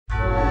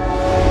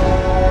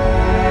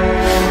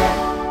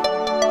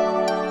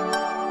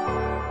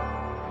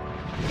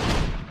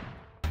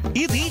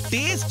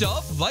Taste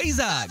of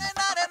Vizag.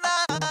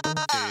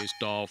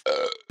 Taste of.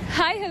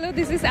 Hi, hello,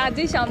 this is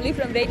RJ Shamili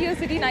from Radio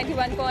City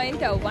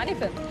 91.1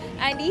 FM.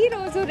 And ఈ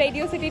రోజు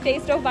radio city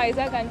taste of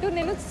Vizag అంటూ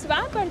నేను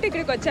swap అంటూ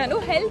ఇక్కడికి వచ్చాను.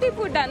 హెల్తీ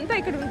ఫుడ్ అంతా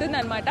ఇక్కడ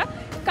ఉంటుందన్నమాట.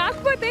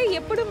 కాకపోతే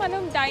ఎప్పుడు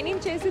మనం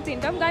డైనింగ్ చేసి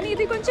తింటాం, కానీ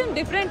ఇది కొంచెం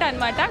డిఫరెంట్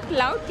అనమాట.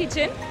 Cloud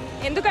kitchen.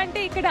 ఎందుకంటే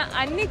ఇక్కడ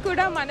అన్నీ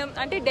కూడా మనం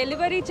అంటే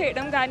డెలివరీ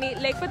చేయడం కానీ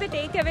లేకపోతే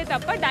టేక్ అవే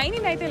తప్ప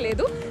డైనింగ్ అయితే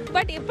లేదు.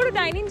 బట్ ఎప్పుడు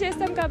డైనింగ్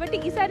చేస్తాం కాబట్టి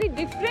ఈసారి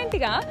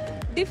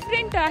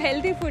డిఫరెంట్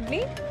హెల్తీ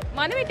ఫుడ్ని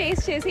మనమే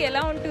టేస్ట్ చేసి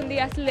ఎలా ఉంటుంది,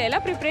 అసలు ఎలా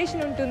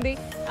ప్రిపరేషన్ ఉంటుంది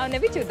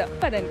అనేవి చూద్దాం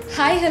పదండి.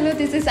 Hi hello,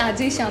 this is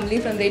RJ Shamili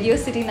from radio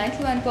city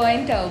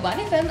 91.1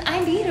 FM.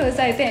 And ఈ రోజు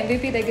అయితే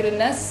MVP దగ్గర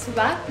ఉన్న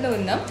స్వాప్లో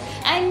ఉన్నాం.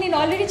 అండ్ నేను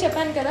ఆల్రెడీ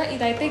చెప్పాను కదా,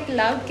 ఇదైతే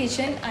క్లౌడ్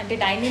కిచెన్, అంటే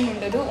డైనింగ్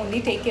ఉండదు,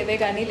 ఓన్లీ టేక్ అవే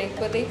కానీ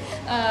లేకపోతే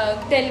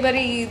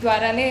డెలివరీ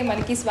ద్వారానే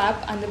మనకి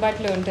స్వాప్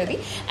అందుబాటులో ఉంటుంది.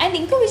 అండ్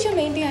ఇంకో విషయం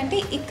ఏంటి అంటే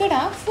ఇక్కడ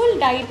ఫుల్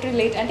డైట్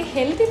రిలేట్ అంటే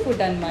హెల్తీ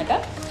ఫుడ్ అనమాట.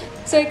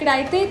 సో ఇక్కడ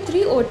అయితే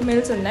 3 ఓట్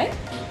మీల్స్ ఉన్నాయి.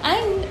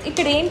 అండ్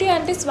ఇక్కడ ఏంటి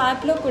అంటే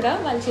స్వాప్లో కూడా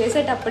వాళ్ళు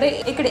చేసేటప్పుడే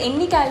ఇక్కడ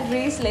ఎన్ని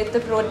క్యాలరీస్ లేకపోతే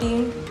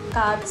ప్రోటీన్,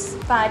 కార్బ్స్,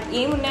 ఫ్యాట్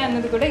ఏమున్నాయి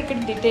అన్నది కూడా ఇక్కడ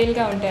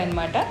డీటెయిల్గా ఉంటాయి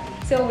అన్నమాట.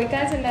 సో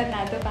వికాస్ ఉన్నారు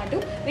నాతో పాటు.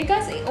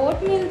 వికాస్,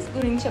 ఓట్ మీల్స్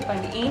గురించి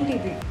చెప్పండి, ఏంటి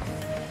ఇది?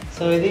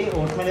 సో ఇది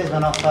vote meal is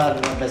one of our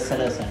best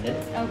sellers అండి.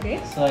 ఓకే.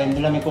 సో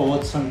ఇందులో మీకు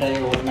ఓట్స్ ఉంటాయి,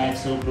 ఓట్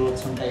మ్యాట్స్,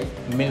 ఫ్రూట్స్ ఉంటాయి,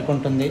 మిల్క్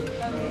ఉంటుంది.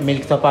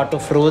 మిల్క్తో పాటు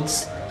fruits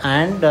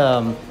and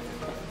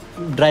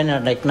dry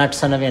nut like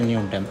nuts అనేవి అన్నీ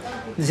ఉంటాయి.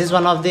 This is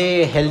one of the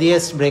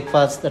healthiest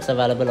breakfast that's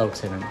available out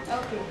side అండి.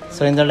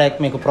 సో ఇందులో లైక్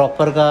మీకు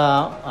ప్రాపర్గా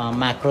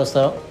మ్యాక్రోస్,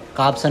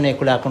 కార్బ్స్ అనేవి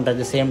ఎక్కువ లేకుండా, at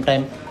the same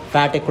time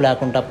fat ఎక్కువ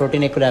లేకుండా,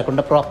 ప్రోటీన్ ఎక్కువ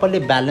లేకుండా ప్రాపర్లీ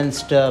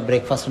బ్యాలెన్స్డ్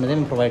బ్రేక్ఫాస్ట్ అనేది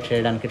మేము ప్రొవైడ్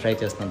చేయడానికి ట్రై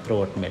చేస్తున్నాం త్రూ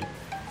ఓట్ మీల్.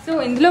 సో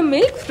ఇందులో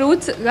మిల్క్,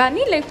 ఫ్రూట్స్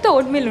కానీ లేకపోతే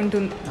ఓట్ మీల్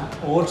ఉంటుంది,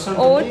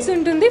 ఓట్స్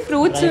ఉంటుంది,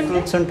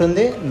 ఫ్రూట్స్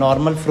ఉంటుంది,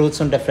 నార్మల్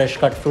ఫ్రూట్స్ ఉంటాయి, ఫ్రెష్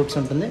కట్ ఫ్రూట్స్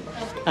ఉంటుంది,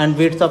 అండ్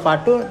వీటితో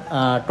పాటు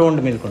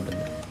టోన్డ్ మిల్క్ ఉంటుంది.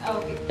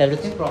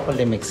 Everything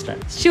properly mixed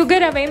and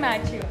sugar అవేం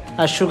యాడ్ చేయాలి.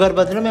 ఆ షుగర్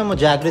బదులు మేము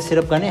జాగ్రీ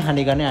సిరప్ కానీ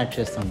హనీ కానీ యాడ్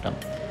చేస్తుంటాం.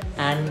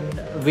 అండ్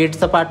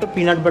వీటితో పాటు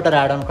పీనట్ బటర్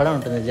యాడ్ ఆన్ కూడా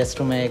ఉంటుంది, just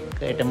to make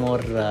it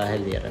more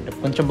healthier. అంటే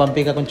కొంచెం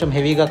బంపీగా, కొంచెం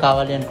హెవీగా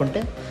కావాలి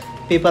అనుకుంటే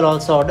people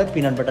also order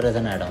peanut butter as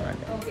an add on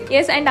అండి.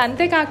 ఎస్, అండ్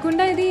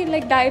అంతేకాకుండా ఇది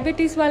లైక్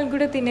డయాబెటీస్ వాళ్ళు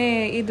కూడా తినే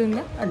ఇది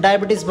ఉందా?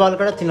 డయాబెటీస్ వాళ్ళు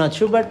కూడా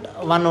తినొచ్చు, but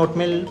 1 vote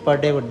meal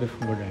per day would be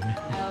good అండి.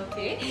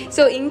 ఓకే.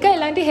 సో ఇంకా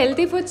ఇలాంటి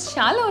హెల్తీ ఫుడ్స్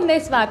చాలా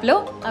ఉన్నాయి స్వాప్లో,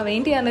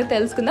 అవేంటి అనేది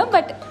తెలుసుకుందాం.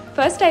 బట్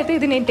ఫస్ట్ అయితే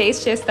ఇది నేను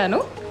టేస్ట్ చేస్తాను.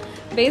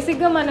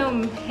 బేసిక్గా మనం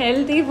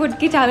హెల్తీ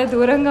ఫుడ్కి చాలా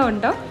దూరంగా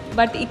ఉంటాం,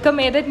 బట్ ఇక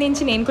మీదటి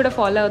నుంచి నేను కూడా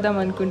ఫాలో అవుదాం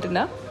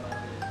అనుకుంటున్నా.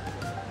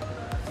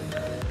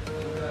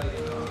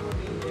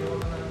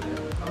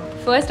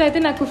 ఫస్ట్ అయితే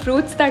నాకు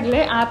ఫ్రూట్స్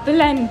తగిలే,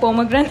 యాపిల్ అండ్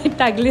పోమోగ్రానేట్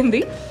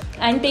తగిలింది.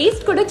 అండ్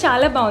టేస్ట్ కూడా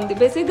చాలా బాగుంది.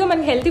 బేసిక్గా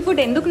మనకి హెల్తీ ఫుడ్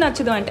ఎందుకు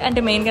నచ్చదు అంటే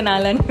మెయిన్గా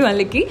నాలాంటి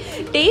వాళ్ళకి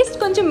టేస్ట్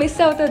కొంచెం మిస్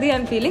అవుతుంది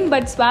అని ఫీలింగ్,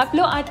 బట్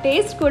స్వాప్లో ఆ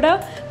టేస్ట్ కూడా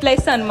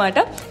ప్లస్ అనమాట.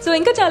 సో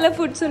ఇంకా చాలా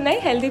ఫుడ్స్ ఉన్నాయి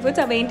హెల్తీ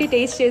ఫుడ్స్, అవేంటి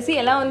టేస్ట్ చేసి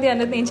ఎలా ఉంది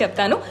అన్నది నేను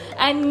చెప్తాను.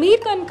 అండ్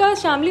మీరు కనుక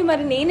షామ్లీ,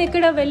 మరి నేను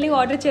ఎక్కడ వెళ్ళి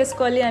ఆర్డర్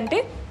చేసుకోవాలి అంటే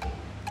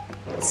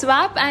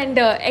స్వాప్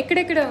అండ్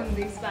ఎక్కడెక్కడ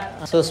ఉంది స్వాప్?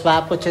 సో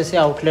స్వాప్ వచ్చేసి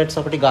అవుట్లెట్స్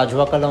ఒకటి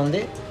గాజువాకలో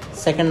ఉంది,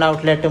 సెకండ్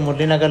అవుట్లెట్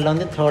మురళీనగర్లో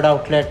ఉంది, థర్డ్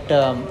అవుట్లెట్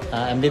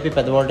MVP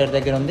పెద్దవాల్టేర్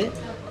దగ్గర ఉంది,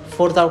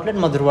 ఫోర్త్ అవుట్లెట్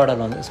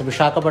మధురవాడలో ఉంది. సో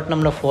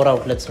విశాఖపట్నంలో 4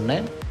 అవుట్లెట్స్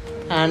ఉన్నాయి.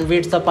 అండ్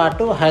వీటితో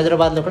పాటు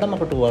హైదరాబాద్లో కూడా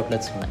మాకు 2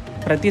 అవుట్లెట్స్ ఉన్నాయి.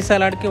 ప్రతి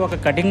సలాడ్కి ఒక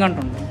కటింగ్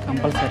అంటుంది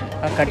కంపల్సరీ,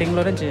 ఆ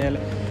కటింగ్లోనే చేయాలి.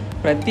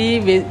 ప్రతి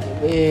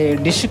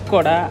డిష్కి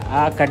కూడా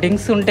ఆ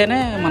కటింగ్స్ ఉంటేనే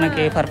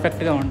మనకి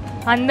పర్ఫెక్ట్గా ఉంటుంది,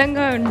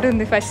 అందంగా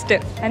ఉంటుంది ఫస్ట్,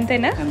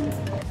 అంతేనా?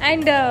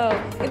 అండ్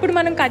ఇప్పుడు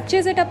మనం కట్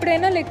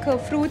చేసేటప్పుడైనా లైక్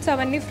ఫ్రూట్స్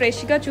అవన్నీ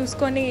ఫ్రెష్గా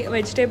చూసుకొని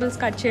వెజిటేబుల్స్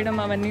కట్ చేయడం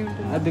అవన్నీ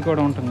ఉంటుంది, అది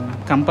కూడా ఉంటుంది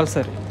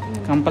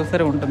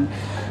కంపల్సరీ ఉంటుంది.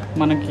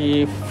 మనకి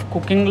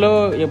కుకింగ్లో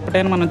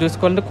ఎప్పుడైనా మనం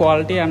చూసుకోవాలంటే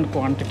క్వాలిటీ అండ్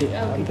క్వాంటిటీ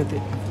అంతే.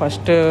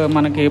 ఫస్ట్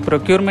మనకి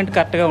ప్రొక్యూర్మెంట్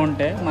కరెక్ట్గా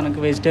ఉంటే మనకి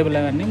వెజిటేబుల్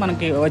అవన్నీ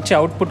మనకి వచ్చే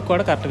అవుట్పుట్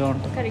కూడా కరెక్ట్గా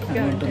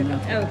ఉంటుంది.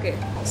 ఓకే.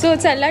 సో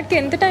సలాడ్కి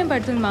ఎంత టైం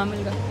పడుతుంది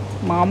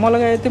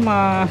మామూలుగా అయితే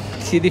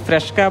ఇది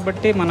ఫ్రెష్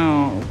కాబట్టి మనం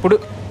ఇప్పుడు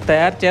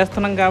తయారు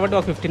చేస్తున్నాం కాబట్టి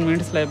ఒక 15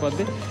 మినిట్స్లో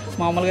అయిపోద్ది.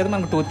 మామూలుగా అయితే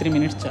మనకు 2-3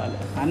 మినిట్స్ చాలు,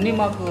 అన్నీ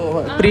మాకు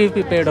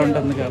ప్రిపేర్డ్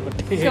ఉంటుంది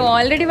కాబట్టి. సో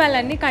ఆల్రెడీ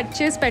వాళ్ళన్నీ కట్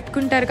చేసి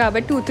పెట్టుకుంటారు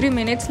కాబట్టి 2-3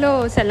 మినిట్స్లో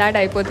సలాడ్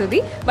అయిపోతుంది.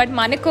 బట్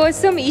మన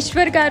కోసం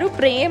ఈశ్వర్ గారు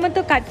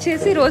ప్రేమతో కట్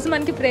చేసి రోజు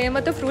మనకి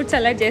ప్రేమతో ఫ్రూట్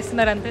సలాడ్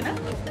చేస్తున్నారు, అంతేనా?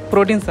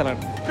 ప్రోటీన్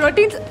సలాడ్,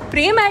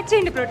 ప్రేమ యాడ్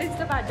చేయండి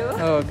ప్రోటీన్స్తో పాటు.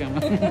 ఓకే.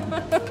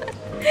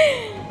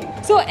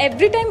 సో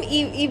ఎవ్రీ టైమ్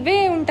ఇవే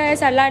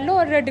ఉంటాయి సలాడ్లో,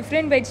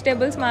 డిఫరెంట్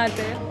వెజిటేబుల్స్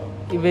మారుతాయి?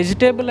 ఈ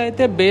వెజిటేబుల్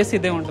అయితే బేస్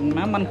ఇదే ఉంటుంది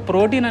మ్యామ్. మనకు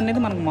ప్రోటీన్ అనేది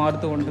మనకు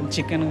మారుతూ ఉంటుంది.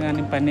 చికెన్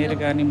కానీ, పన్నీర్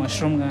కానీ,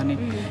 మష్రూమ్ కానీ,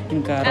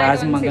 ఇంకా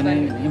రాజ్మా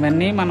కానీ,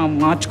 ఇవన్నీ మనం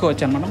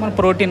మార్చుకోవచ్చు అనమాట. మన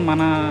ప్రోటీన్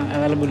మన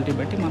అవైలబిలిటీ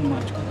బట్టి మనం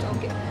మార్చుకోవచ్చు.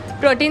 ఓకే.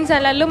 ప్రోటీన్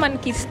సలాడ్లో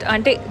మనకి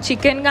అంటే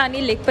చికెన్ కానీ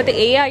లేకపోతే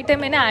ఏ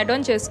ఐటమ్ అయినా యాడ్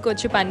ఆన్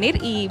చేసుకోవచ్చు పన్నీర్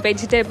ఈ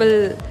వెజిటేబుల్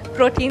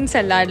ప్రోటీన్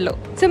సలాడ్లో.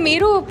 సో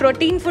మీరు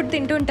ప్రోటీన్ ఫుడ్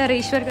తింటుంటారా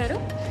ఈశ్వర్ గారు?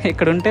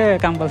 ఇక్కడ ఉంటే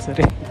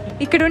కంపల్సరీ,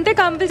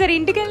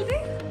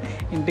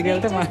 ఇంటికి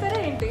వెళ్తే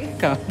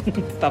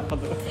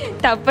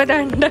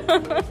తప్పదంట.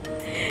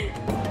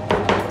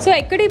 సో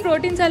ఎక్కడ ఈ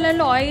ప్రోటీన్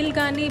సలాడ్లో ఆయిల్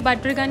కానీ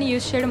బటర్ కానీ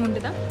యూజ్ చేయడం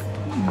ఉంటుందా?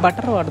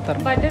 బటర్ వాడతారు.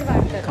 బటర్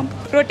వాడతారు.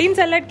 ప్రోటీన్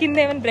సలాడ్ కింద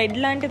ఏమైనా బ్రెడ్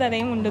లాంటిది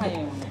అదేమి ఉండదు.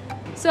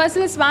 సో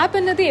అసలు స్వాప్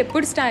అన్నది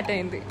ఎప్పుడు స్టార్ట్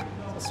అయింది?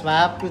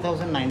 స్వాప్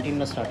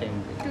 2019లో స్టార్ట్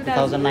అయింది.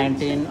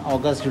 2019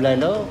 ఆగస్ట్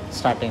జూలైలో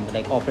స్టార్ట్ అయింది,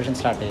 లైక్ ఆపరేషన్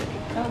స్టార్ట్ అయ్యింది.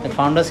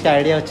 ఫౌండర్స్కి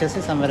ఐడియా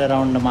వచ్చేసి సమ్వేర్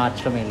అరౌండ్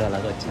మార్చ్లో మేలో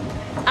అలాగ వచ్చింది.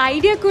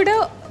 ఐడియా కూడా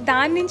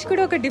దాని నుంచి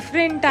కూడా ఒక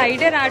డిఫరెంట్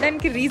ఐడియా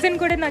రావడానికి రీజన్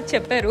కూడా నాకు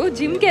చెప్పారు.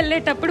 జిమ్కి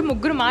వెళ్ళేటప్పుడు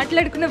ముగ్గురు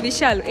మాట్లాడుకున్న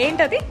విషయాలు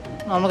ఏంటది?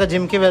 మామూలుగా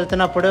జిమ్కి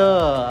వెళ్తున్నప్పుడు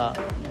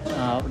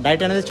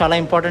డైట్ అనేది చాలా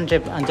ఇంపార్టెంట్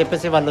అని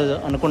చెప్పేసి వాళ్ళు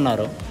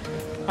అనుకున్నారు.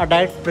 ఆ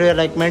డైట్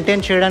లైక్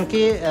మెయింటైన్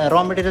చేయడానికి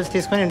రా మెటీరియల్స్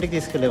తీసుకొని ఇంటికి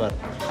తీసుకెళ్ళేవారు.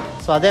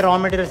 సో అదే రా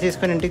మెటీరియల్స్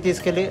తీసుకొని ఇంటికి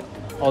తీసుకెళ్ళి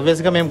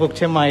ఆబ్వియస్గా మేము కుక్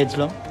చేయం మా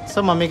ఏజ్లో, సో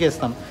మమ్మీకి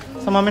ఇస్తాం.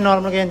 సో మమ్మీ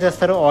నార్మల్గా ఏం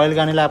చేస్తారు, ఆయిల్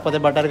కానీ లేకపోతే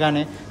బటర్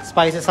కానీ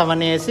స్పైసెస్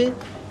అవన్నీ వేసి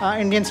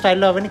ఇండియన్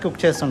స్టైల్లో అవన్నీ కుక్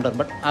చేస్తుంటారు.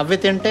 బట్ అవి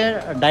తింటే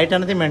డైట్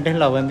అనేది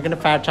మెయింటైన్ అవ్వదు, ఎందుకంటే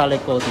ఫ్యాట్ చాలా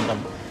ఎక్కువ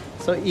అవుతుంటాం.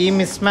 సో ఈ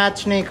మిస్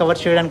మ్యాచ్ని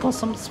కవర్ చేయడానికి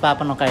కోసం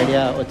స్వాప్ అని ఒక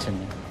ఐడియా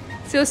వచ్చింది.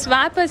 సో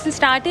స్వాప్ అసలు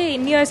స్టార్ట్ అయ్యి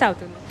ఎన్ని ఇయర్స్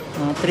అవుతుంది?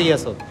 3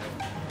 years అవుతుంది.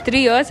 3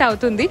 years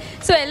అవుతుంది.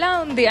 సో ఎలా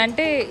ఉంది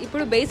అంటే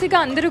ఇప్పుడు బేసిక్గా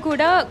అందరూ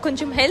కూడా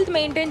కొంచెం హెల్త్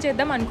మెయింటైన్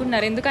చేద్దాం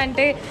అనుకున్నారు,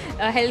 ఎందుకంటే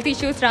హెల్త్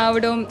ఇష్యూస్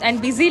రావడం అండ్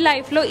బిజీ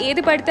లైఫ్లో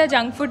ఏది పడితే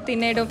జంక్ ఫుడ్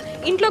తినేయడం,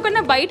 ఇంట్లో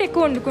కన్నా బయట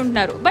ఎక్కువ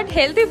వండుకుంటున్నారు. బట్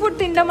హెల్తీ ఫుడ్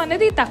తినడం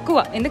అనేది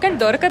తక్కువ, ఎందుకంటే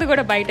దొరకదు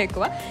కూడా బయట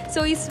ఎక్కువ.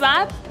 సో ఈ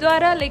స్వాప్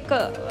ద్వారా లైక్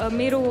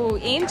మీరు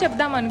ఏం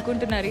చెప్దాం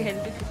అనుకుంటున్నారు ఈ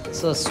హెల్తీ ఫుడ్?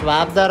 సో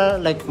స్వాప్ ద్వారా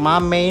లైక్ మా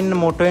మెయిన్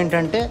మోటో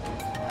ఏంటంటే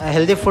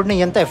హెల్తీ ఫుడ్ని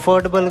ఎంత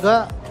అఫోర్డబుల్గా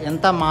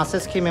ఎంత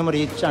మాసెస్కి మేము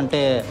రీచ్ అంటే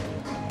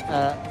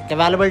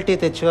అవైలబిలిటీ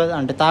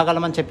అంటే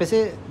తాగలమని చెప్పేసి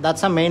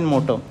that's a main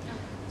motto.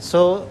 So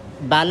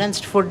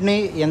balanced ఫుడ్ని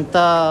ఎంత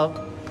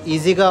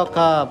ఈజీగా ఒక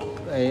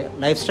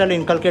లైఫ్ స్టైల్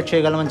ఇన్కల్కేట్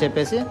చేయగలమని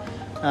చెప్పేసి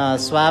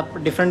స్వాప్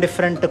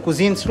డిఫరెంట్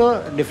కుజీన్స్లో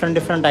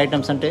డిఫరెంట్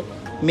ఐటమ్స్, అంటే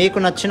మీకు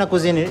నచ్చిన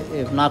కుజీన్,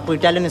 నాకు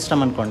ఇటాలియన్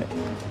ఇష్టం అనుకోండి,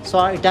 సో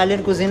ఆ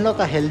ఇటాలియన్ కుజీన్లో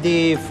ఒక హెల్దీ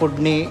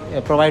ఫుడ్ని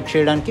ప్రొవైడ్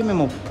చేయడానికి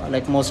మేము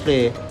లైక్ మోస్ట్లీ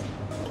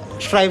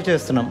స్ట్రైవ్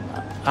చేస్తున్నాం.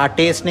 ఆ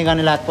టేస్ట్ని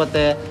కానీ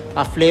లేకపోతే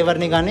ఆ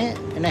ఫ్లేవర్ని కానీ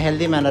in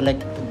healthy manner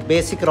like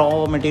basic రా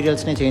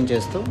మెటీరియల్స్ని చేంజ్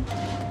చేస్తూ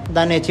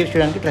దాన్ని అచీవ్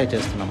చేయడానికి ట్రై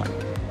చేస్తున్నాం.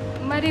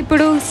 మరి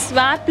ఇప్పుడు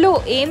స్వాప్లో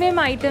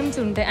ఏమేమి ఐటమ్స్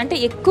ఉంటాయి, అంటే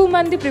ఎక్కువ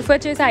మంది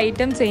ప్రిఫర్ చేసే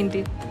ఐటమ్స్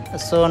ఏంటి?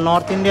 సో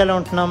నార్త్ ఇండియాలో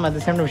ఉంటున్నాం, అట్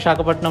ద సేమ్ టైం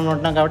విశాఖపట్నంలో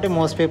ఉంటున్నాం కాబట్టి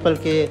మోస్ట్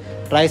పీపుల్కి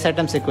రైస్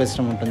ఐటమ్స్ ఎక్కువ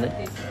ఇష్టం ఉంటుంది.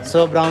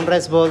 So brown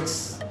rice bowls,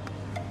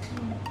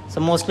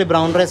 so mostly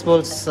brown rice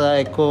bowls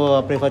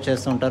ఎక్కువ ప్రిఫర్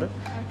చేస్తూ ఉంటారు.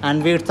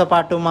 అండ్ వీటితో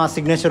పాటు మా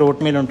సిగ్నేచర్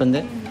ఓట్ మీల్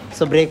ఉంటుంది.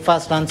 So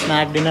breakfast, lunch,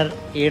 snack, dinner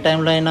ఏ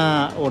టైంలో అయినా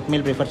ఓట్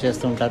మీల్ ప్రిఫర్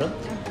చేస్తూ ఉంటారు.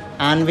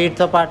 అండ్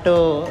వీటితో పాటు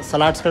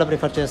సలాడ్స్ కూడా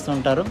ప్రిఫర్ చేస్తూ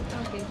ఉంటారు.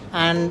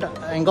 అండ్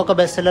ఇంకొక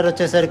బెస్ట్ సెల్లర్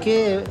వచ్చేసరికి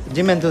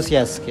gym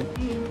ఎంతూసియాస్కి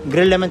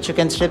grill lemon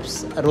chicken strips,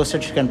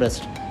 roasted chicken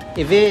breast,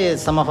 ఇవి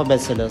some of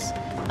best sellers.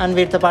 And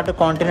వీటితో పాటు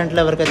కాంటినెంట్లో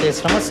ఎవరికైతే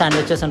ఇష్టమో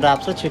sandwiches and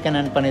ర్యాప్స్లో chicken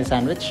and paneer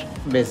sandwich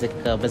basic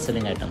best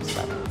selling items.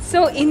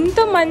 So ఇంత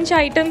మంచి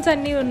ఐటమ్స్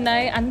అన్నీ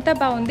ఉన్నాయి, అంత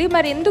బాగుంది.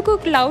 మరి ఎందుకు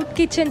క్లౌడ్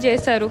కిచెన్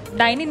చేశారు?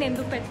 డైనింగ్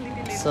ఎందుకు facility?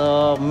 So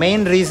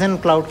main reason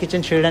cloud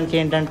kitchen చేయడానికి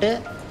ఏంటంటే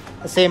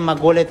సేమ్ మా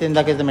గోల్ అయితే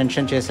ఇందాకైతే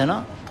మెన్షన్ చేశానో,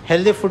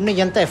 హెల్దీ ఫుడ్ని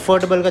ఎంత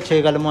అఫోర్డబుల్గా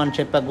చేయగలము అని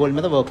చెప్పి ఆ గోల్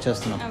మీద వర్క్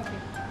చేస్తున్నాం.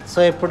 సో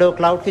ఇప్పుడు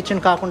క్లౌడ్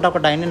కిచెన్ కాకుండా ఒక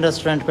డైనింగ్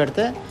రెస్టారెంట్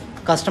పెడితే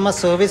కస్టమర్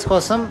సర్వీస్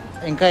కోసం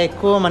ఇంకా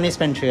ఎక్కువ మనీ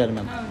స్పెండ్ చేయాలి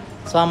మేము.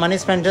 సో ఆ మనీ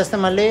స్పెండ్ చేస్తే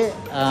మళ్ళీ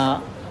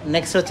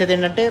నెక్స్ట్ వచ్చేది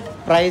ఏంటంటే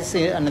ప్రైస్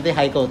అనేది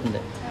హైక్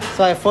అవుతుంది.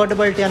 సో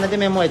అఫోర్డబిలిటీ అనేది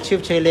మేము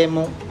అచీవ్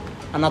చేయలేము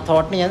అన్న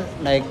థాట్ని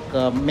లైక్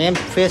మేము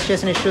ఫేస్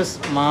చేసిన ఇష్యూస్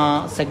మా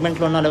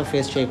సెగ్మెంట్లో ఉన్న వాళ్ళు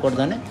ఫేస్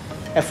చేయకూడదని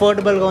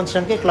అఫోర్డబుల్గా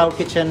ఉంచడానికి క్లౌడ్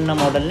కిచెన్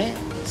మోడల్ని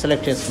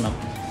సెలెక్ట్ చేసుకున్నాం.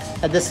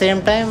 అట్ ద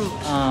సేమ్ టైం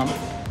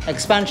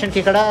ఎక్స్పాన్షన్కి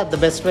ఇక్కడ the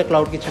best way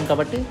cloud kitchen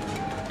కాబట్టి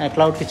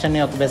క్లౌడ్ కిచెన్ని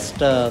ఒక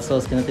బెస్ట్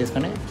సోర్స్ కింద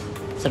తీసుకొని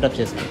సెటప్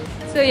చేసుకున్నాం.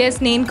 సో ఎస్,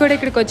 నేను కూడా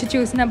ఇక్కడికి వచ్చి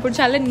చూసినప్పుడు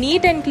చాలా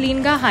నీట్ అండ్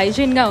క్లీన్గా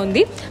హైజీన్గా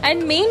ఉంది.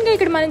 అండ్ మెయిన్గా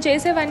ఇక్కడ మనం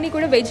చేసేవన్నీ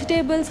కూడా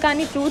వెజిటేబుల్స్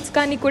కానీ ఫ్రూట్స్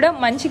కానీ కూడా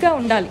మంచిగా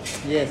ఉండాలి.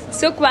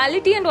 So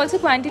quality and also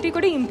quantity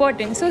కూడా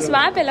ఇంపార్టెంట్. సో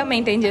స్వాప్ ఎలా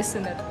మెయింటైన్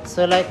చేస్తున్నారు?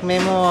 సో లైక్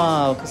మేము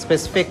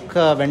స్పెసిఫిక్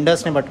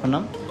వెండర్స్ని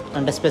పట్టుకున్నాం.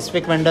 అంటే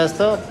స్పెసిఫిక్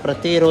వెండర్స్తో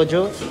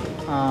ప్రతిరోజు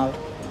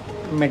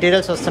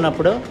మెటీరియల్స్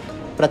వస్తున్నప్పుడు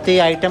ప్రతి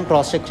ఐటెం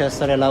క్రాస్ చెక్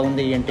చేస్తారు, ఎలా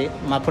ఉంది ఏంటి.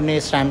 మాకు కొన్ని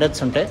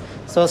స్టాండర్డ్స్ ఉంటాయి.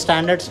 సో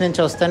స్టాండర్డ్స్ నుంచి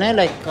వస్తేనే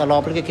లైక్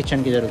లోపలికి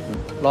కిచెన్కి జరుగుతుంది,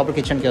 లోపలికి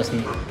కిచెన్కి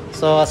వస్తుంది.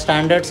 సో ఆ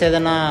స్టాండర్డ్స్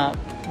ఏదైనా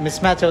మిస్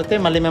మ్యాచ్ అవుతే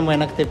మళ్ళీ మేము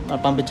వెనక్కి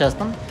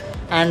పంపించేస్తాం.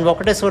 అండ్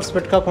ఒకటే సోర్స్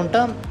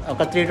పెట్టుకోకుండా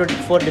ఒక 3 to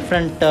 4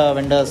 డిఫరెంట్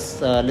వెండర్స్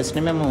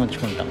లిస్ట్ని మేము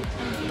ఉంచుకుంటాం.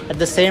 అట్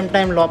ద సేమ్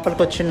టైం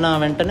లోపలికి వచ్చిన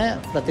వెంటనే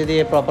ప్రతిదీ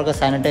ప్రాపర్గా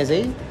శానిటైజ్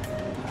అయ్యి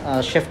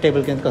షెఫ్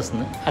టేబుల్ కిందకి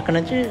వస్తుంది. అక్కడ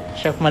నుంచి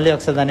షెఫ్ మళ్ళీ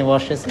ఒకసారి దాన్ని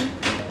వాష్ చేసి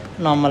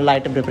నార్మల్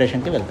ఐటమ్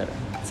ప్రిపరేషన్కి వెళ్తారు.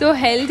 సో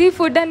హెల్దీ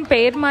ఫుడ్ అండ్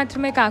పేరు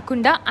మాత్రమే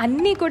కాకుండా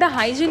అన్నీ కూడా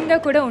హైజీన్గా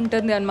కూడా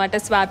ఉంటుంది అనమాట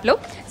స్వాప్లో.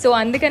 సో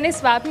అందుకనే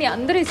స్వాప్ని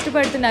అందరూ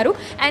ఇష్టపడుతున్నారు.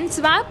 అండ్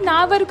స్వాప్ నా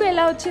వరకు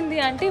ఎలా వచ్చింది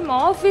అంటే మా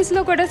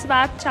ఆఫీస్లో కూడా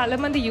స్వాప్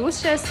చాలామంది యూస్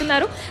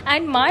చేస్తున్నారు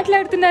అండ్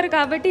మాట్లాడుతున్నారు.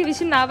 కాబట్టి ఈ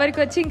విషయం నా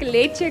వరకు వచ్చి ఇంక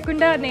లేట్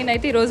చేయకుండా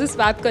నేనైతే ఈరోజు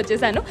స్వాప్కి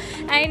వచ్చేసాను.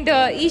 అండ్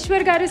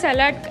ఈశ్వర్ గారు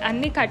సలాడ్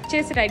అన్నీ కట్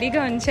చేసి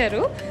రెడీగా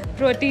ఉంచారు,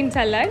 ప్రోటీన్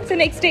సలాడ్. సో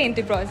నెక్స్ట్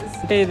ఏంటి ప్రాసెస్?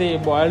 అంటే ఇది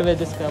బాయిల్డ్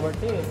వెజెస్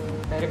కాబట్టి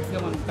డైరెక్ట్గా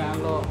మనం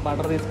ప్యాన్లో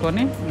బటర్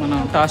తీసుకొని మనం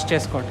టాస్ట్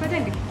చేసుకోవడం.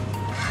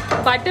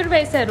 బటర్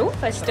వేశారు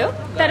ఫస్ట్,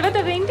 తర్వాత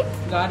అవేంటి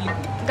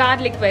గార్లిక్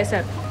గార్లిక్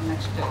వేశారు.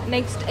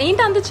 నెక్స్ట్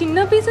ఏంటి అంత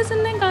చిన్న పీసెస్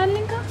ఉన్నాయి కాదు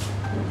ఇంకా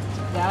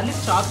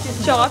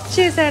చాప్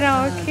చేశారా?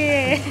 ఓకే.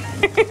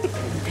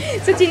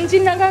 సో చిన్న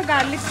చిన్నగా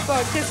గార్లిక్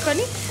చాప్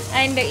చేసుకొని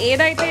అండ్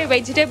ఏదైతే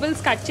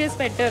వెజిటేబుల్స్ కట్ చేసి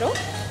పెట్టారో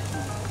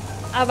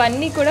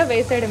అవన్నీ కూడా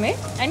వేసేయడమే.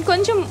 అండ్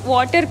కొంచెం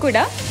వాటర్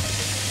కూడా.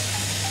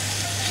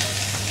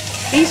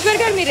 ఈశ్వర్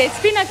గారు మీ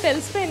రెసిపీ నాకు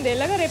తెలిసిపోయింది.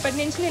 ఎలాగ రేపటి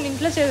నుంచి నేను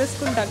ఇంట్లో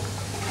చేసుకుంటాను.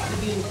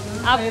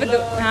 అవ్వదు.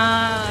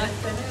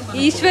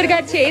 ఈశ్వర్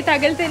గారు చేయి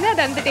తగిలితేనే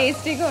అది అంత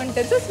టేస్టీగా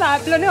ఉంటుంది. సో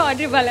స్వాప్లోనే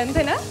ఆర్డర్ ఇవ్వాలి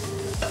అంతేనా?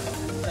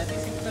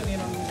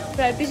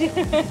 ప్రతి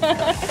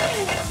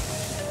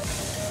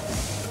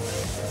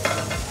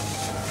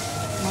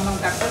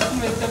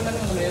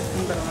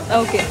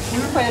okay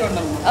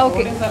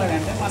okay.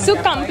 So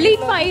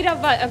complete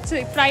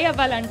fry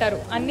అవ్వాలంటారు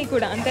అన్నీ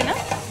కూడా అంతేనా?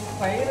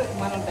 ఫైర్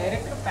మనం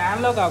డైరెక్ట్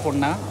ప్యాన్లో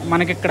కాకుండా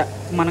మనకి ఇక్కడ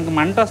మనకు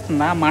మంట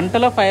వస్తుంది. ఆ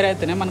మంటలో ఫైర్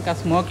అయితేనే మనకు ఆ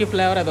స్మోకీ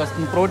ఫ్లేవర్ అది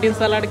వస్తుంది. ప్రోటీన్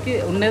సలాడ్కి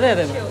ఉన్నదే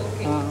అదే.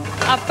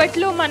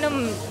 అప్పట్లో మనం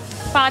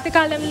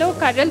పాతకాలంలో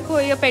కర్రలు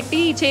పోయ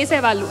పెట్టి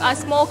చేసేవాళ్ళు ఆ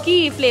స్మోకీ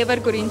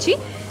ఫ్లేవర్ గురించి.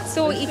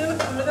 సో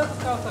ఫుల్గా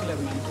కుక్ అవసరం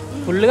లేదు మేడం,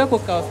 ఫుల్గా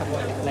కుక్ అవసరం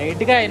లేదు,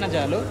 లైట్గా అయినా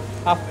చాలు.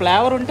 ఆ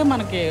ఫ్లేవర్ ఉంటే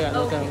మనకి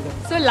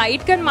సో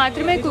లైట్గా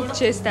మాత్రమే కుక్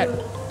చేస్తారు.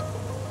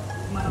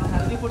 మనం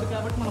హెల్తీ ఫుడ్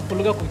కాబట్టి మనం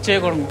ఫుల్గా కుక్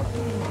చేయకూడదు.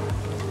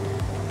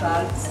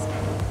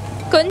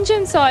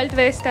 కొంచెం సాల్ట్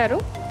వేస్తారు,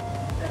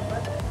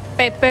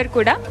 పెప్పర్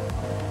కూడా,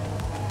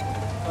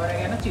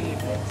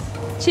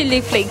 చిల్లీ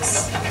ఫ్లేక్స్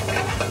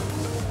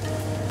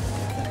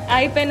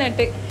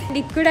అయిపోయినట్టే.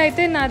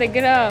 ఇక్కడైతే నా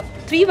దగ్గర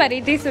 3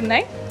 వెరైటీస్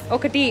ఉన్నాయి.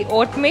 ఒకటి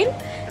ఓట్ మీల్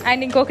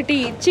అండ్ ఇంకొకటి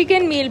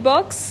చికెన్ మీల్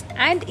బాక్స్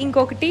అండ్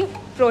ఇంకొకటి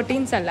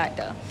ప్రోటీన్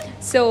సలాడ్.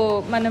 సో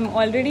మనం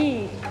ఆల్రెడీ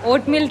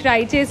ఓట్ మీల్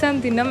ట్రై చేసాం,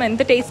 తిన్నాం,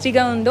 ఎంత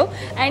టేస్టీగా ఉందో.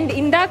 అండ్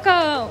ఇందాక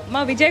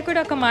మా విజయ్ కూడా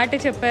ఒక మాట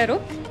చెప్పారు,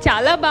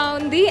 చాలా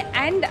బాగుంది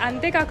అండ్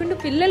అంతేకాకుండా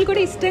పిల్లలు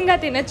కూడా ఇష్టంగా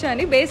తినచ్చు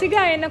అని. బేసిక్గా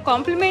ఆయన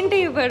కాంప్లిమెంటే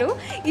ఇవ్వరు,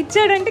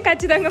 ఇచ్చాడంటే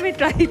ఖచ్చితంగా మీరు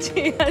ట్రై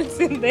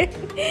చేయాల్సిందే.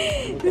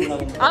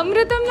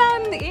 అమృతంలా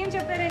ఉంది. ఏం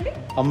చెప్పారండి?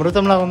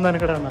 అమృతంలా ఉందని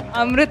ఇక్కడ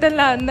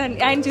అమృతంలా ఉందని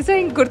ఆయన చూసా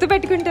ఇంక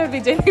గుర్తుపెట్టుకుంటారు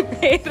విజయ్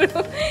పేరు.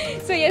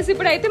 సో ఎస్,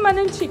 ఇప్పుడైతే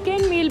మనం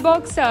చికెన్ మీల్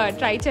బాక్స్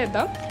ట్రై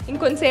చేద్దాం.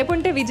 ఇంకొంతసేపు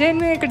ఉంటే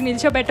విజయ్ని ఇక్కడ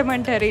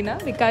నిల్చోబెట్టమంటారు ఈయన,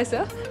 బికాస్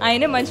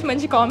ఆయనే మంచి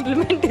మంచి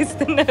కాంప్లిమెంట్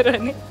ఇస్తున్నారు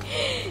అని.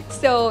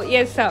 సో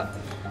ఎస్,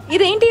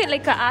 ఇదేంటి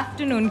లైక్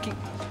ఆఫ్టర్నూన్కి?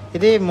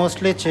 ఇది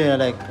mostly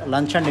like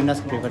lunch and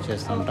డిన్నర్స్కి prefer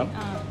చేస్తూ ఉంటాం.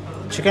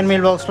 చికెన్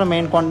మీల్ బాక్స్లో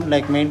మెయిన్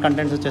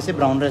కంటెంట్స్ వచ్చేసి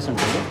బ్రౌన్ రైస్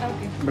ఉంటుంది.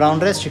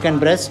 Brown rice, chicken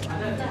breast,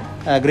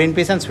 green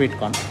peas and sweet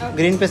corn.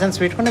 Green peas and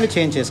sweet corn ఇవి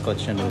చేంజ్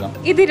చేసుకోవచ్చు అండి.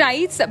 ఇది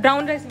rice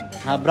brown rice,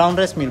 brown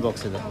rice meal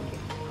box ఇది.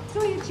 సో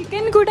ఈ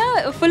చికెన్ కూడా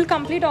ఫుల్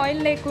కంప్లీట్ ఆయిల్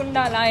లేకుండా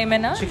అలా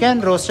ఏమైనా? చికెన్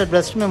రోస్టెడ్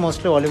బ్రెస్ట్ మేము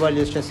మోస్ట్లీ ఆలివ్ ఆయిల్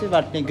యూస్ చేసి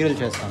వాటిని గ్రిల్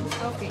చేస్తాం.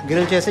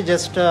 గ్రిల్ చేసి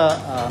జస్ట్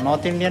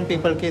నార్త్ ఇండియన్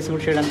పీపుల్కి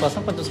సూట్ చేయడం కోసం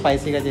కొంచెం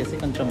స్పైసీగా చేసి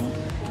కొంచెం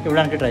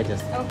ఇవ్వడానికి ట్రై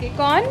చేస్తాం. Okay.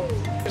 Corn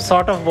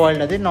sort of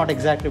boiled, అది not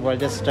exactly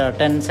boiled, just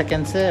 10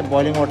 seconds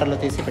boiling వాటర్లో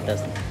తీసి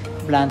పెట్టేస్తాం,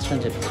 బ్లాంచ్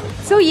అని చెప్పి.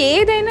 సో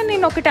ఏదైనా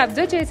నేను ఒకటి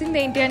అబ్జర్వ్ చేసింది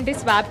ఏంటి అంటే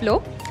స్వాప్లో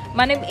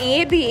మనం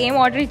ఏం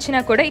ఆర్డర్ ఇచ్చినా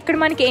కూడా ఇక్కడ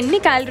మనకి ఎన్ని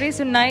క్యాలరీస్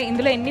ఉన్నాయి,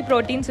 ఇందులో ఎన్ని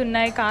ప్రోటీన్స్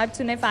ఉన్నాయి, కార్బ్స్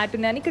ఉన్నాయి, ఫ్యాట్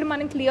ఉన్నాయి అని ఇక్కడ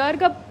మనం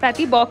క్లియర్గా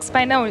ప్రతి బాక్స్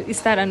పైన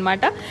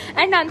ఇస్తారనమాట.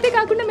 అండ్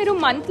అంతేకాకుండా మీరు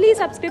మంత్లీ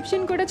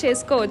సబ్స్క్రిప్షన్ కూడా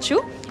చేసుకోవచ్చు.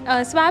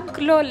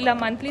 స్వాప్లో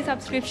మంత్లీ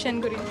సబ్స్క్రిప్షన్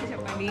గురించి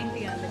చెప్పండి,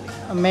 ఏంటి అన్నది?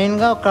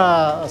 మెయిన్గా ఒక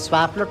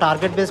స్వాప్లో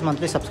టార్గెట్ బేస్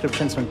మంత్లీ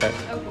సబ్స్క్రిప్షన్స్ ఉంటాయి.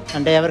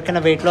 అంటే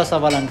ఎవరికైనా వెయిట్ లాస్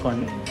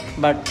అవ్వాలనుకోండి,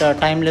 బట్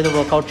టైం లేదు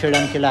వర్కౌట్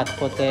చేయడానికి,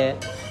 లేకపోతే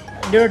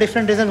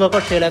డిఫరెంట్ రీజన్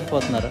వర్కౌట్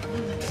చేయలేకపోతున్నారు.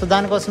 సో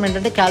దానికోసం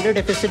ఏంటంటే క్యాలరీ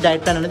డెఫిసిట్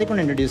డైట్ ప్లాన్ అనేది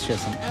ఇప్పుడు ఇంట్రడ్యూస్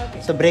చేస్తాం.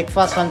 So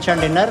breakfast, lunch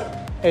and dinner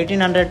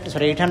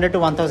 800 to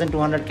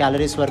 1200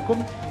 calories వరకు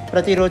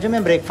ప్రతిరోజు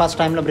మేము బ్రేక్ఫాస్ట్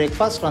టైంలో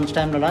బ్రేక్ఫాస్ట్, లంచ్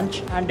టైంలో లంచ్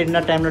అండ్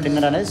డిన్నర్ టైంలో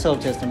డిన్నర్ అనేది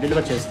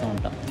డెలివర్ చేస్తూ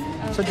ఉంటాం.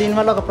 సో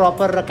దీనివల్ల ఒక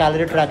ప్రాపర్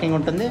క్యాలరీ ట్రాకింగ్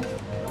ఉంటుంది.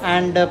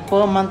 అండ్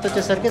పర్ మంత్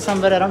వచ్చేసరికి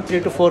సమ్వేర్ అరౌండ్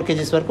 3 to 4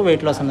 kgs వరకు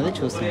వెయిట్ లాస్ అనేది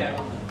చూస్తున్నాం.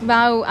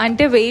 వావ్,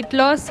 అంటే వెయిట్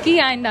లాస్కి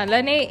అండ్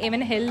అలానే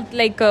ఏమైనా హెల్త్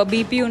లైక్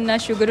బీపీ ఉన్నా,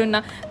 షుగర్ ఉన్నా,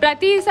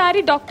 ప్రతిసారి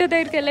డాక్టర్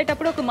దగ్గరికి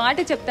వెళ్ళేటప్పుడు ఒక మాట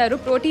చెప్తారు,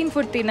 ప్రోటీన్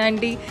ఫుడ్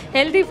తినండి,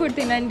 హెల్తీ ఫుడ్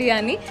తినండి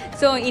అని.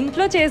 సో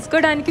ఇంట్లో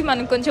చేసుకోవడానికి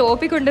మనం కొంచెం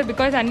ఓపిక ఉండదు,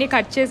 బికాజ్ అన్నీ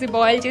కట్ చేసి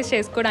బాయిల్ చేసి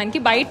చేసుకోవడానికి.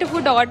 బయట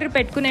ఫుడ్ ఆర్డర్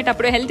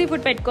పెట్టుకునేటప్పుడు హెల్తీ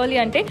ఫుడ్ పెట్టుకోవాలి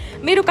అంటే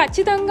మీరు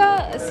ఖచ్చితంగా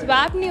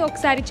స్వాప్ని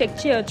ఒకసారి చెక్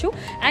చేయొచ్చు.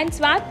 అండ్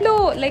స్వాప్లో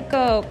లైక్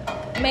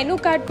మెనూ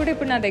కార్డ్ కూడా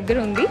ఇప్పుడు నా దగ్గర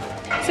ఉంది.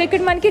 సో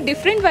ఇక్కడ మనకి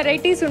డిఫరెంట్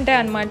వెరైటీస్ ఉంటాయి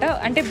అన్నమాట.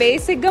 అంటే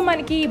బేసిక్గా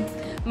మనకి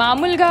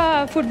మామూలుగా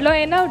ఫుడ్లో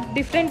అయినా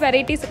డిఫరెంట్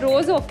వెరైటీస్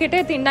రోజు ఒక్కటే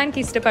తినడానికి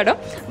ఇష్టపడం,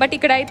 బట్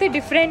ఇక్కడ అయితే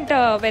డిఫరెంట్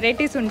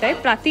వెరైటీస్ ఉంటాయి.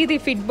 ప్రతిదీ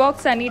ఫిట్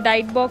బాక్స్ అని,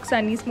 డైట్ బాక్స్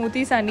అని,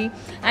 స్మూతీస్ అని,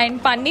 అండ్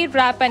పన్నీర్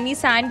ర్యాప్ అని,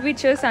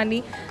 శాండ్విచెస్ అని,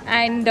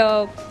 అండ్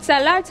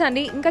సలాడ్స్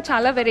అని, ఇంకా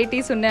చాలా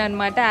వెరైటీస్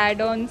ఉన్నాయన్నమాట.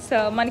 యాడ్ ఆన్స్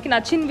మనకి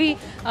నచ్చినవి,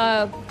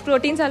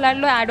 ప్రోటీన్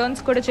సలాడ్లో యాడ్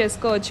ఆన్స్ కూడా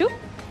చేసుకోవచ్చు.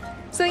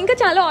 సో ఇంకా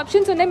చాలా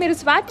ఆప్షన్స్ ఉన్నాయి, మీరు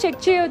స్వాప్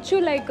చెక్ చేయొచ్చు.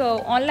 లైక్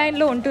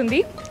ఆన్లైన్లో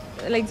ఉంటుంది,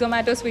 లైక్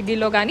జొమాటో,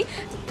 స్విగ్గీలో కానీ.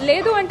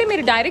 లేదు అంటే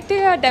మీరు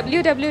డైరెక్ట్గా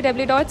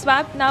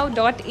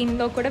www.swapnow.in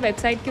కూడా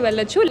వెబ్సైట్కి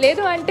వెళ్ళొచ్చు.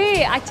 లేదు అంటే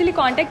యాక్చువల్లీ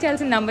కాంటాక్ట్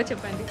చేయాల్సిన నెంబర్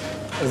చెప్పండి.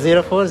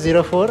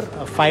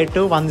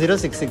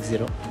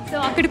 0404521060. సో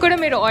అక్కడ కూడా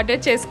మీరు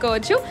ఆర్డర్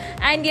చేసుకోవచ్చు.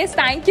 And yes,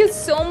 thank you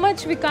so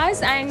much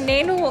Vikas. And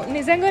నేను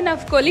నిజంగా నా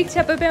కొలీగ్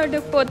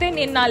చెప్పకపోతే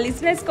నేను నా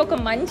లిజినెస్కి ఒక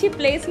మంచి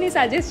ప్లేస్ని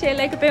సజెస్ట్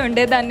చేయలేకపోయి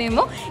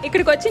ఉండేదాన్నేమో.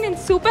 ఇక్కడికి వచ్చి నేను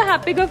సూపర్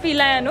హ్యాపీగా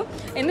ఫీల్ అయ్యాను.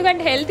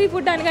 ఎందుకంటే హెల్తీ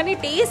ఫుడ్ అనగానే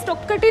టేస్ట్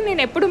ఒక్కటి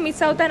నేను ఎప్పుడు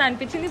మిస్ అవుతాను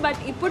అనిపించింది.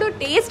 బట్ ఇప్పుడు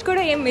టేస్ట్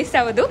కూడా ఏం మిస్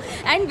అవ్వదు.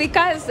 అండ్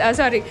వికాస్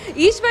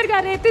ఈశ్వర్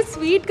గారు అయితే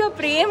స్వీట్గా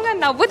ప్రేమగా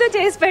నవ్వుతూ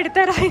చేసి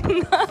పెడతారు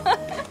ఆయన.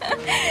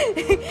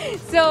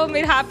 సో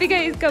మీరు హ్యాపీగా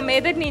ఇక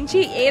మీదటి నుంచి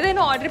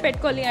ఏదైనా ఆర్డర్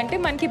పెట్టుకోవాలి అంటే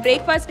మనకి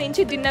బ్రేక్ఫాస్ట్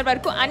నుంచి డిన్నర్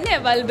వరకు అన్నీ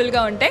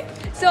అవైలబుల్గా ఉంటాయి.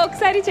 సో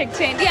ఒకసారి చెక్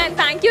చేయండి. And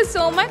thank you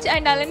so much.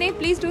 And అలానే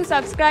please to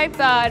subscribe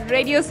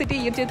radio city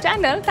YouTube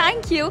channel.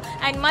 Thank you.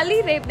 And మళ్ళీ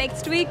రేపు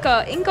నెక్స్ట్ వీక్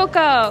ఇంకొక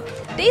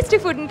టేస్టీ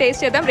ఫుడ్ని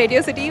టేస్ట్ చేద్దాం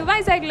రేడియో సిటీ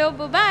వైజాగ్లో.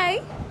 బాయ్.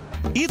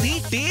 ఇది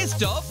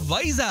taste of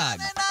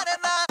Vizag.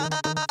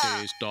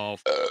 Taste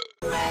of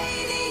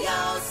Radio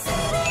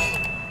City.